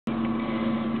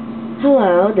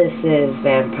Hello, this is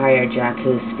Vampire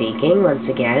Jakku speaking once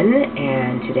again,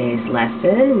 and today's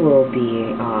lesson will be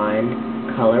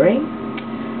on coloring.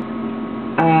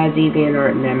 A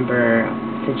DeviantArt member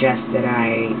suggested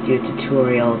I do a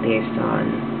tutorial based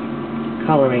on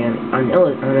coloring on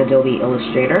Adobe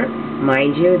Illustrator.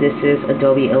 Mind you, this is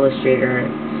Adobe Illustrator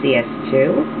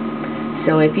CS2,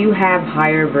 so if you have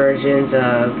higher versions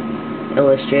of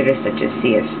Illustrator such as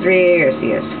CS3 or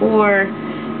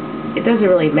CS4, it doesn't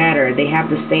really matter. They have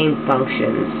the same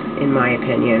functions, in my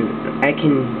opinion. I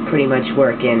can pretty much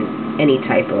work in any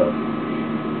type of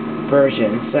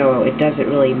version, so it doesn't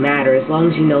really matter. As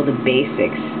long as you know the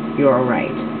basics, you're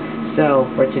alright. So,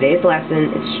 for today's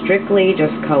lesson, it's strictly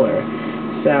just color.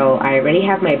 So, I already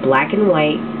have my black and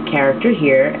white character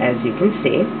here, as you can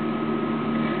see.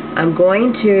 I'm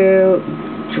going to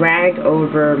drag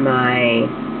over my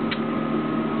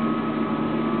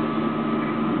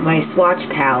swatch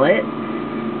palette.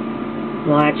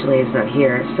 Well, actually it's not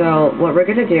here. So what we're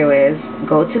going to do is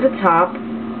go to the top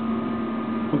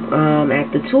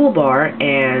at the toolbar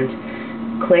and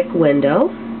click Window.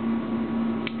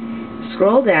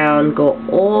 Scroll down, go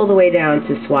all the way down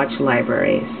to Swatch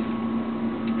Libraries.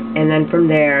 And then from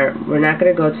there, we're not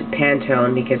going to go to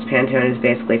Pantone because Pantone is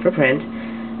basically for print.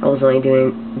 I was only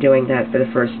doing that for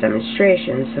the first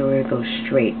demonstration, so we're going to go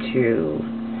straight to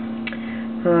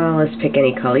let's pick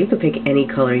any color. You can pick any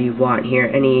color you want here,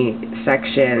 any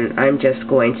section. I'm just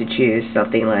going to choose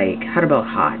something like, how about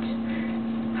hot?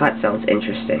 Hot sounds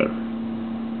interesting.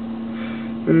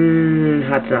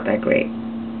 Hot's not that great.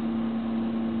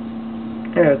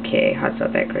 Okay, hot's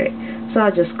not that great. So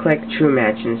I'll just click True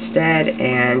Match instead,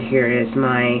 and here is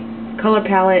my color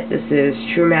palette. This is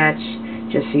True Match.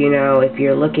 Just so you know, if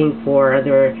you're looking for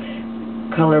other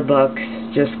color books,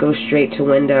 just go straight to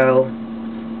Window,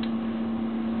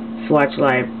 Swatch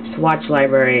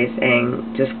Libraries,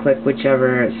 and just click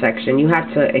whichever section. You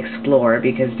have to explore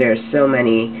because there's so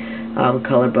many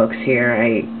color books here.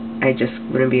 I just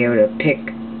wouldn't be able to pick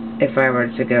if I were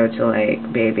to go to, like,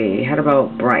 maybe, how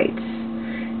about Brights?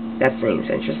 That seems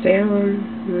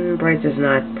interesting. Brights is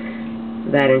not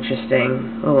that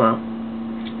interesting. Oh well.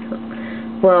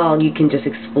 Well, you can just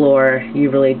explore. You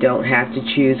really don't have to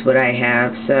choose what I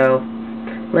have, so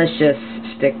let's just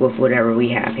stick with whatever we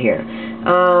have here.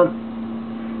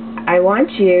 I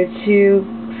want you to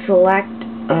select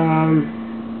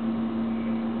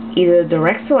either the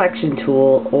Direct Selection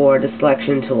tool or the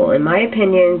Selection tool. In my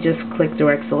opinion, just click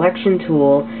Direct Selection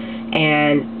tool,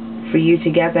 and for you to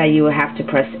get that, you will have to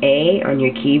press A on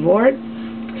your keyboard.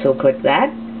 So click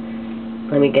that.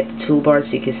 Let me get the toolbar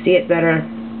so you can see it better.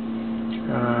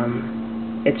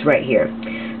 It's right here.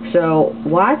 So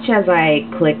watch as I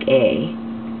click A.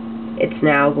 It's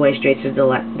now going straight to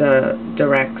the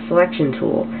Direct Selection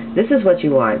tool. This is what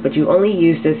you want, but you only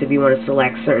use this if you want to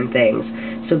select certain things.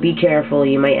 So be careful,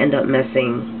 you might end up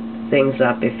messing things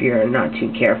up if you're not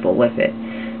too careful with it.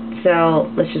 So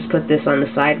let's just put this on the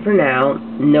side for now.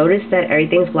 Notice that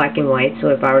everything's black and white, so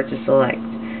if I were to select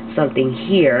something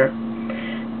here,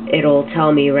 it'll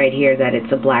tell me right here that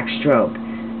it's a black stroke.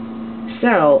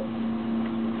 So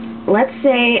let's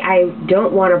say I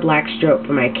don't want a black stroke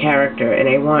for my character and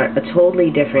I want a totally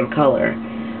different color.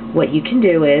 What you can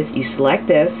do is you select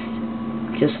this,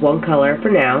 just one color for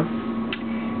now,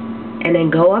 and then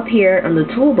go up here on the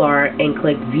toolbar and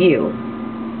click View.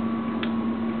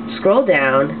 Scroll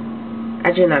down,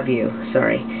 actually not View,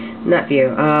 sorry, not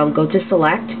View. Go to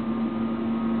Select,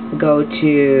 go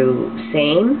to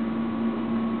Same,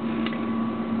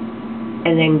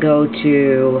 and then go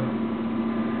to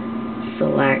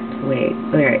Select,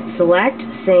 Select,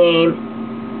 Same,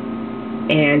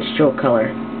 and Stroke Color.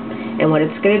 And what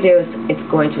it's going to do is it's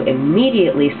going to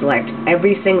immediately select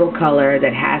every single color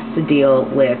that has to deal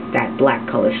with that black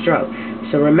color stroke.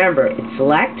 So remember, it's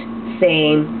Select,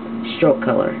 Same, Stroke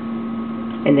Color.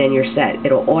 And then you're set.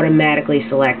 It'll automatically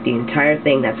select the entire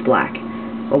thing that's black,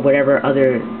 or whatever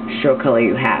other stroke color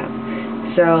you have.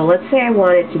 So let's say I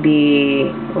want it to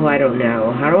be, oh, I don't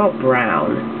know, how about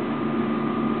brown?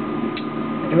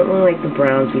 I don't really like the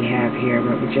browns we have here,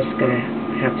 but we're just going to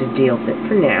have to deal with it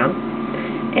for now.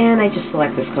 And I just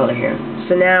select this color here.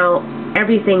 So now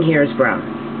everything here is brown.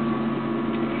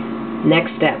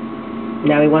 Next step.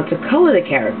 Now we want to color the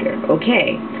character.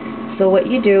 Okay. So what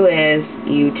you do is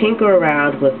you tinker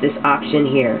around with this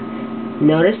option here.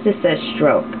 Notice this says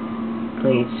stroke.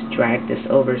 Let me just drag this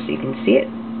over so you can see it.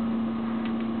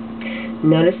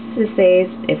 Notice it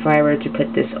says, if I were to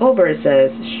put this over, it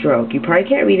says stroke. You probably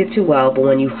can't read it too well, but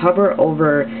when you hover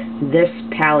over this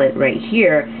palette right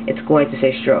here, it's going to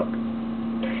say stroke.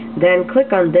 Then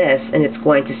click on this, and it's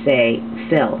going to say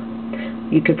fill.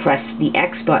 you could press the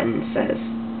X button, it says,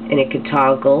 and it could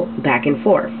toggle back and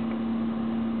forth.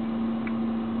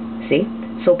 See?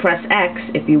 So press X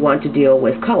if you want to deal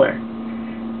with color.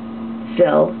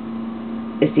 Fill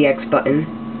is the X button,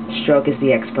 stroke is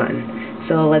the X button.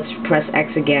 So let's press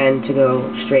X again to go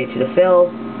straight to the fill,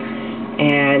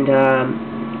 and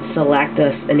select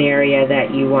an area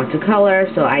that you want to color.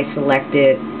 So I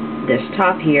selected this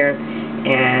top here,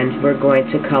 and we're going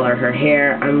to color her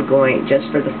hair. I'm going, just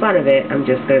for the fun of it, I'm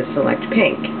just going to select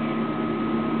pink.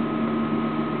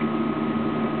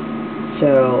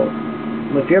 So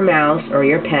with your mouse or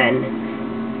your pen,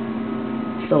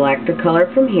 select the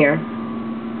color from here,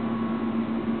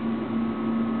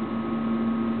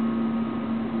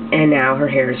 and now her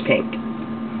hair is pink.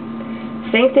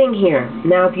 Same thing here.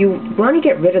 Now if you want to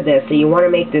get rid of this, and you want to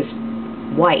make this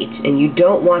white, and you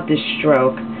don't want this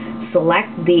stroke, select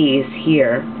these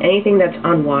here. Anything that's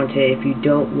unwanted, if you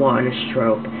don't want a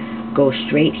stroke, go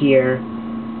straight here.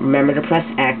 Remember to press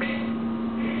X,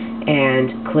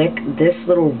 and click this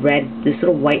little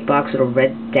white box, little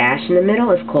red dash in the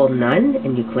middle is called None,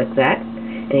 and you click that,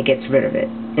 and it gets rid of it.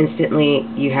 Instantly,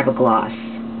 you have a gloss.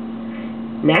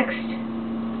 Next,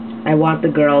 I want the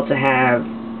girl to have,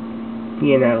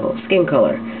 you know, skin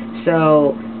color.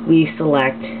 So we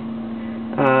select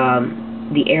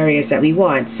the areas that we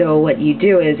want. So what you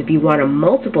do is, if you want a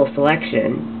multiple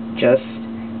selection, just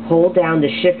hold down the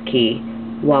Shift key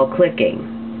while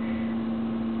clicking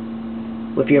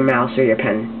with your mouse or your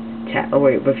pen,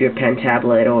 or with your pen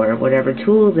tablet or whatever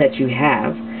tool that you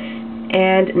have.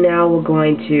 And now we're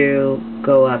going to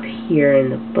go up here in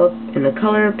the book, in the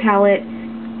color palette,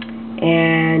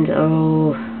 and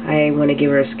I want to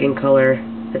give her a skin color.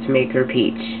 Let's make her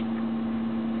peach,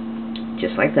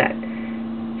 just like that.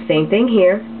 Same thing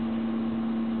here.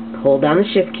 Hold down the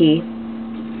Shift key,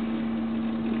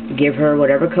 give her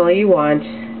whatever color you want.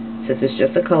 Since it's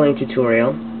just a coloring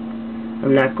tutorial,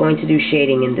 I'm not going to do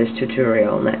shading in this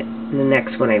tutorial. In the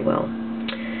next one I will.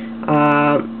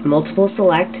 Multiple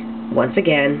select, once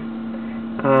again,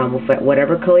 with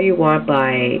whatever color you want,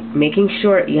 by making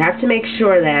sure, you have to make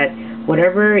sure that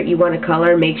whatever you want to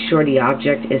color, make sure the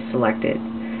object is selected.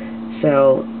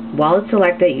 So while it's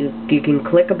selected, you can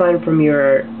click a button from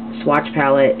your swatch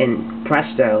palette, and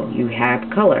presto, you have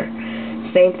color.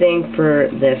 Same thing for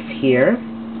this here,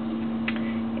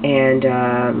 and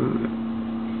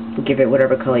give it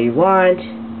whatever color you want.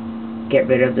 Get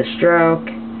rid of the stroke,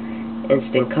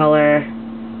 instant color.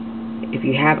 If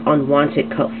you have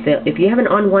unwanted fill, if you have an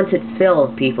unwanted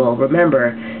fill, people,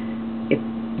 remember,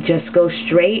 just go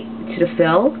straight to the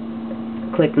fill,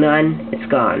 click None, it's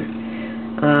gone.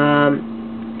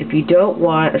 If you don't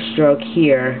want a stroke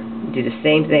here, do the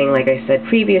same thing like I said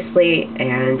previously,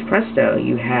 and presto,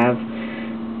 you have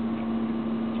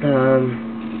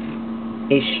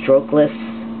a strokeless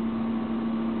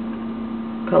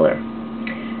color.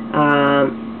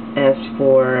 As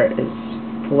for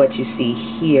what you see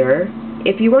here,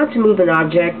 if you want to move an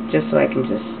object, just so I can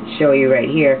just show you right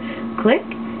here, click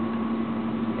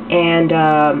and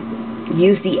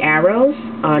use the arrows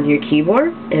on your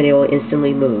keyboard, and it will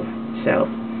instantly move. So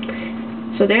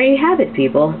there you have it,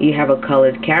 people. You have a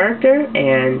colored character,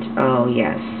 and oh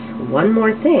yes, one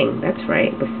more thing. That's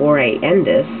right. Before I end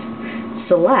this,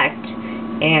 select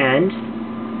and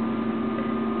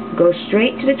go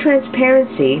straight to the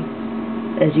transparency,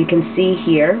 as you can see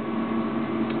here,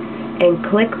 and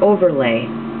click Overlay.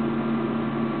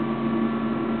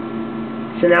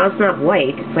 So now it's not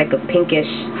white, it's like a pinkish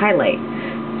highlight.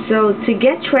 So to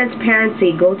get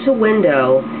transparency, go to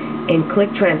Window and click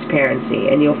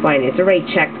Transparency, and you'll find it's already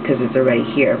checked because it's already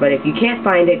here. But if you can't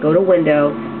find it, go to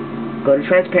Window, go to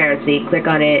Transparency, click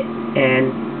on it,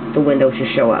 and the window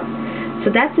should show up. So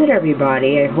that's it,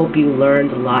 everybody. I hope you learned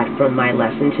a lot from my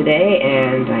lesson today,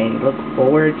 and I look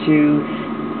forward to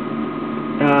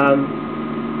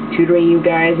tutoring you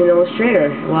guys in Illustrator.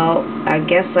 Well, I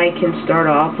guess I can start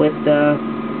off with the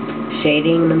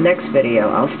shading in the next video.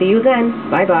 I'll see you then.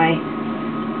 Bye-bye.